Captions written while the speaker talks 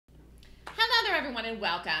everyone, and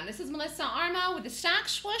welcome. This is Melissa Armo with the Stock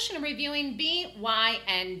Swoosh, and I'm reviewing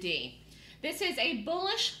BYND. This is a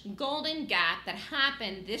bullish golden gap that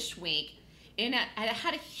happened this week. It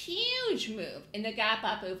had a huge move in the gap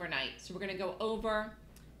up overnight. So we're going to go over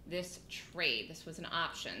this trade. This was an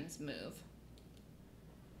options move.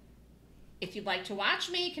 If you'd like to watch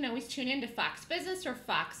me, you can always tune in to Fox Business or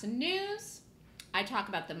Fox News. I talk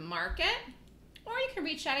about the market. Or you can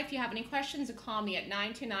reach out if you have any questions and call me at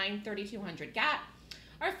 929-3200-GAP.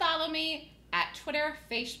 Or follow me at Twitter,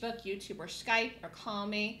 Facebook, YouTube, or Skype. Or call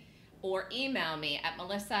me or email me at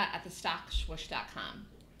melissa@thestockswoosh.com.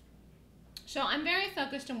 So I'm very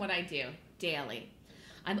focused on what I do daily.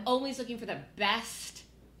 I'm always looking for the best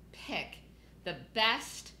pick, the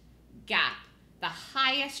best gap, the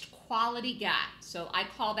highest quality gap. So I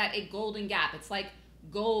call that a golden gap. It's like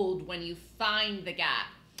gold when you find the gap,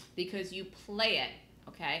 because you play it,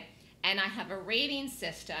 okay? And I have a rating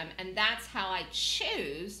system, and that's how I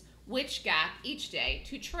choose which gap each day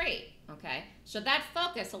to trade, okay? So that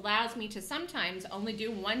focus allows me to sometimes only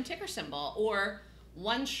do one ticker symbol or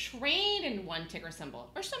one trade in one ticker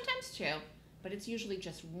symbol, or sometimes two, but it's usually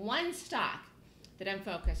just one stock that I'm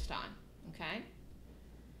focused on, okay?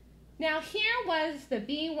 Now here was the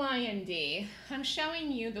BYND. I'm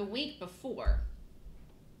showing you the week before.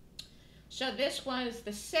 So this was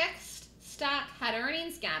the sixth stock, had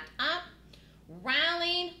earnings, gapped up,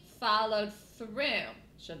 rallied, followed through.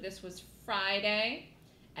 So this was Friday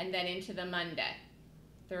and then into the Monday.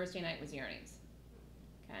 Thursday night was the earnings,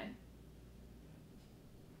 okay?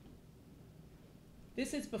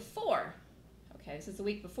 This is before, okay, this is the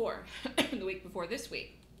week before, the week before this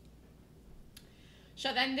week.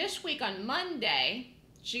 So then this week on Monday,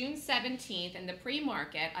 June 17th, in the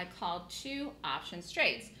pre-market, I called two options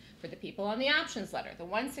trades. For the people on the options letter, the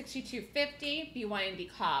 162.50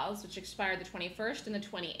 BYND calls, which expired the 21st and the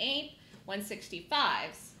 28th,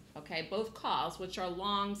 165s, okay, both calls, which are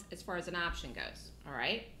longs as far as an option goes, all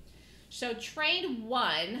right? So trade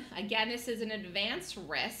one, again, this is an advanced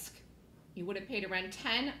risk. You would have paid around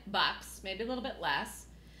 10 bucks, maybe a little bit less.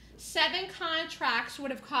 7 contracts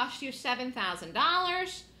would have cost you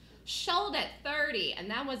 $7,000, sold at 30, and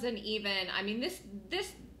that wasn't even, I mean,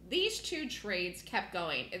 these two trades kept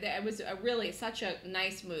going. It was such a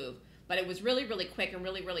nice move, but it was really, really quick and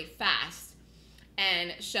really, really fast.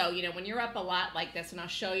 And so, you know, when you're up a lot like this, and I'll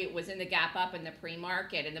show you, it was in the gap up in the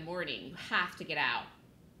pre-market in the morning, you have to get out.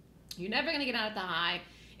 You're never going to get out at the high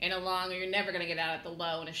in a long, or you're never going to get out at the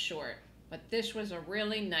low in a short. But this was a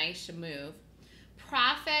really nice move.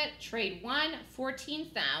 Profit, trade one,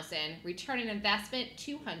 14,000, return on investment,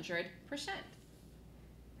 200%.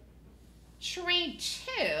 Trade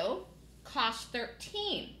two cost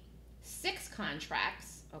 13, 6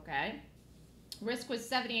 contracts, okay? Risk was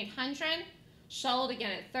 7,800, sold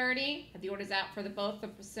again at 30, had the orders out for both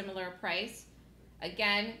of a similar price.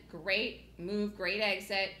 Again, great move, great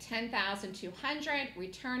exit, 10,200,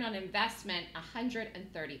 return on investment,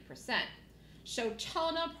 130%. So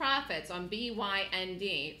total profits on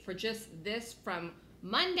BYND for just this from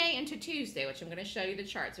Monday into Tuesday, which I'm going to show you the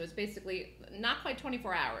chart. So it's basically not quite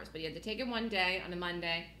 24 hours, but you had to take it one day on a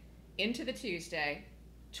Monday into the Tuesday,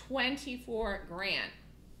 24 grand.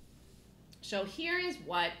 So here is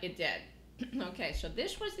what it did. Okay, so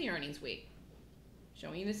this was the earnings week.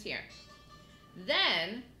 Showing you this here.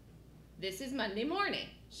 Then, this is Monday morning.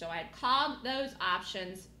 So I had called those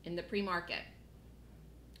options in the pre-market.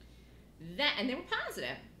 And they were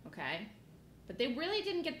positive, okay? But they really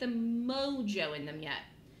didn't get the mojo in them yet.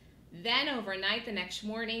 Then overnight, the next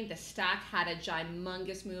morning, the stock had a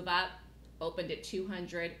humongous move up, opened at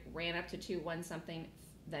 200, ran up to 2-1 something,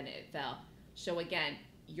 then it fell. So again,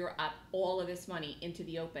 you're up all of this money into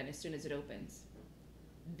the open as soon as it opens.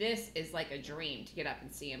 This is like a dream to get up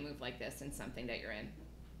and see a move like this in something that you're in.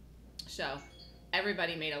 So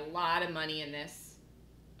everybody made a lot of money in this,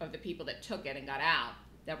 of the people that took it and got out,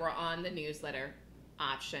 that were on the newsletter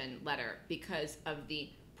option letter, because of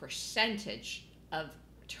the percentage of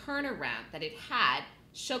turnaround that it had,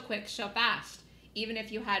 so quick, so fast. Even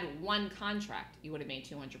if you had one contract, you would have made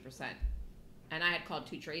 200%. And I had called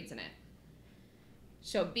 2 trades in it.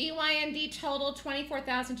 So BYND total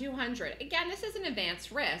 24,200. Again, this is an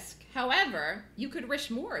advanced risk. However, you could risk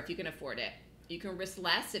more if you can afford it. You can risk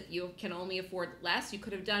less if you can only afford less. You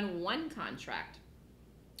could have done one contract.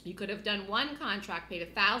 You could have done one contract,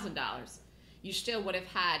 paid $1,000. You still would have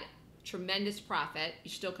had tremendous profit. You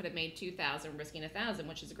still could have made $2,000 risking $1,000,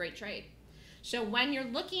 which is a great trade. So when you're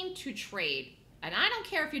looking to trade, and I don't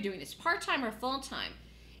care if you're doing this part-time or full-time,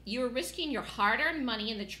 you're risking your hard-earned money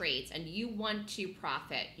in the trades, and you want to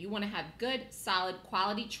profit. You want to have good, solid,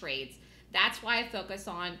 quality trades. That's why I focus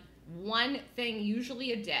on one thing,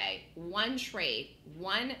 usually a day, one trade,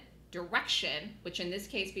 one direction, which in this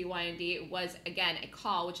case, BYND, was, again, a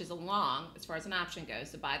call, which is a long, as far as an option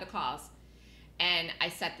goes, to buy the calls, and I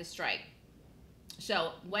set the strike.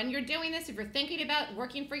 So when you're doing this, if you're thinking about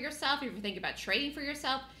working for yourself, if you're thinking about trading for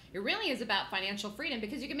yourself, it really is about financial freedom,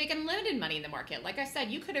 because you can make unlimited money in the market. Like I said,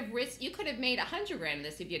 you could have made $100 grand in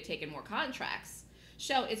this if you had taken more contracts.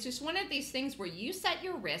 So it's just one of these things where you set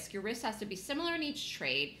your risk. Your risk has to be similar in each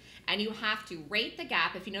trade, and you have to rate the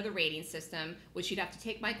gap if you know the rating system, which you'd have to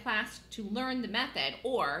take my class to learn the method,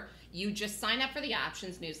 or you just sign up for the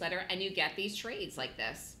options newsletter and you get these trades like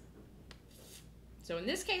this. So in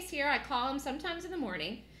this case here, I call them sometimes in the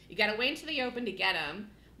morning. You got to wait until the open to get them.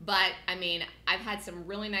 But I mean, I've had some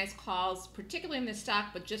really nice calls, particularly in this stock,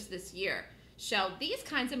 but just this year. So these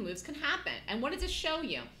kinds of moves can happen. And what does it show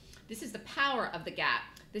you? This is the power of the gap.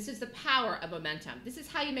 This is the power of momentum. This is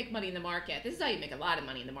how you make money in the market. This is how you make a lot of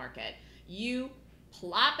money in the market. You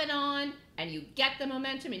plop it on and you get the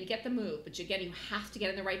momentum and you get the move. But again, you have to get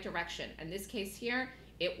in the right direction. In this case here,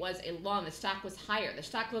 it was a long, the stock was higher. The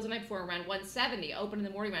stock closed the night before around 170, opened in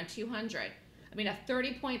the morning around 200. I mean, a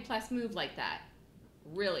 30-point plus move like that.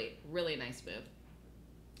 Really, really nice move.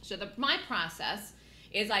 So my process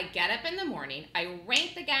is I get up in the morning, I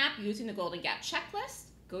rank the gap using the Golden Gap checklist,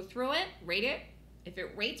 go through it, rate it. If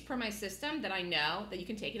it rates per my system, then I know that you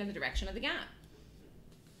can take it in the direction of the gap.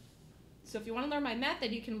 So if you want to learn my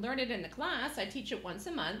method, you can learn it in the class. I teach it once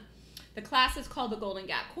a month. The class is called the Golden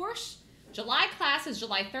Gap course. July class is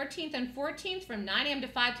July 13th and 14th from 9 a.m. to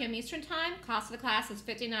 5 p.m. Eastern Time. Cost of the class is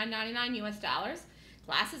 $59.99 US.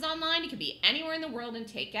 Class is online. You can be anywhere in the world and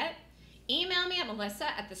take it. Email me at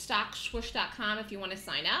melissa@thestockswoosh.com if you want to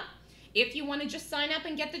sign up. If you want to just sign up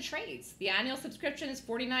and get the trades, the annual subscription is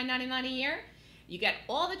 $49.99 a year. You get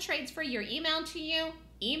all the trades for a year emailed to you.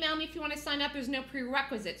 Email me if you want to sign up. There's no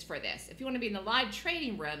prerequisites for this. If you want to be in the live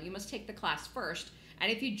trading room, you must take the class first. And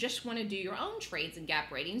if you just want to do your own trades and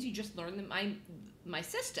gap ratings, you just learn my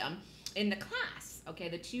system in the class, okay,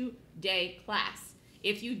 the 2-day class.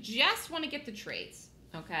 If you just want to get the trades,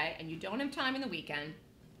 okay, and you don't have time in the weekend,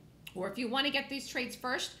 or if you want to get these trades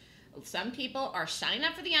first, some people are signing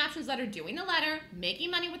up for the options letter, doing the letter, making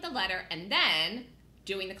money with the letter, and then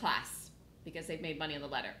doing the class because they've made money on the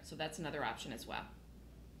letter. So that's another option as well.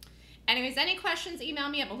 Anyways, any questions, email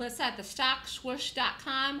me at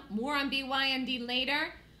melissa@thestockswoosh.com. More on BYND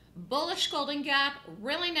later. Bullish Golden Gap,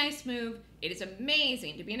 really nice move. It is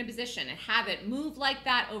amazing to be in a position and have it move like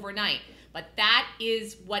that overnight. But that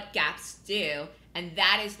is what gaps do, and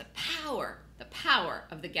that is the power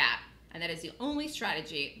of the gap. And that is the only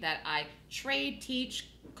strategy that I trade, teach,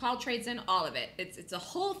 call trades in, all of it. It's a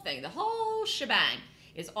whole thing. The whole shebang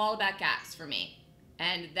is all about gaps for me.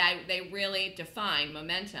 And that they really define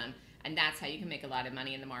momentum. And that's how you can make a lot of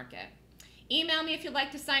money in the market. Email me if you'd like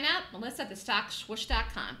to sign up.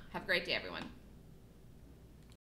 Melissa@thestockswoosh.com. Have a great day, everyone.